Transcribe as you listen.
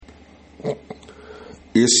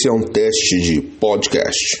Esse é um teste de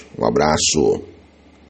podcast. Um abraço.